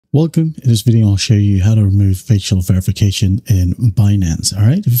Welcome. In this video, I'll show you how to remove facial verification in Binance. All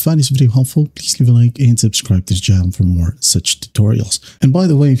right. If you find this video helpful, please leave a like and subscribe to the channel for more such tutorials. And by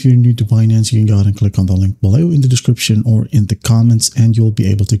the way, if you're new to Binance, you can go ahead and click on the link below in the description or in the comments, and you'll be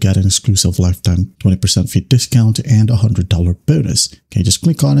able to get an exclusive lifetime 20% fee discount and a $100 bonus. Okay, just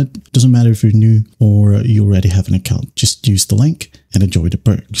click on it. Doesn't matter if you're new or you already have an account. Just use the link and enjoy the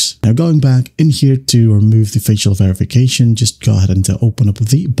perks. Now, going back in here to remove the facial verification, just go ahead and open up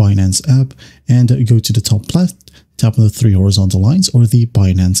the Binance app and go to the top left, tap on the three horizontal lines or the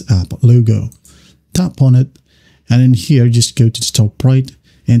Binance app logo. Tap on it, and in here, just go to the top right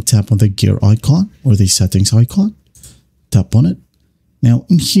and tap on the gear icon or the settings icon. Tap on it. Now,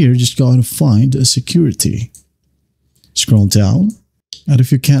 in here, just go ahead and find a security. Scroll down, and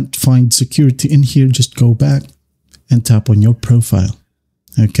if you can't find security in here, just go back and tap on your profile.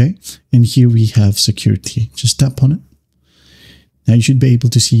 Okay, and here we have security. Just tap on it. Now you should be able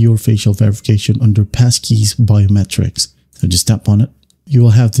to see your facial verification under passkeys biometrics. So just tap on it. You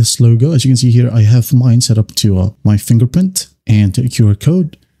will have this logo. As you can see here, I have mine set up to my fingerprint and a QR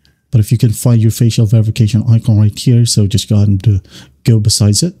code. But if you can find your facial verification icon right here, so just go ahead and go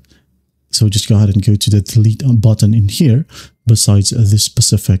besides it. So just go ahead and go to the delete button in here besides this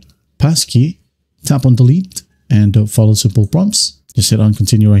specific passkey. Tap on delete and follow simple prompts. Just hit on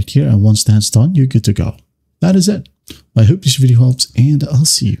continue right here, and once that's done, you're good to go. That is it. I hope this video helps, and I'll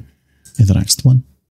see you in the next one.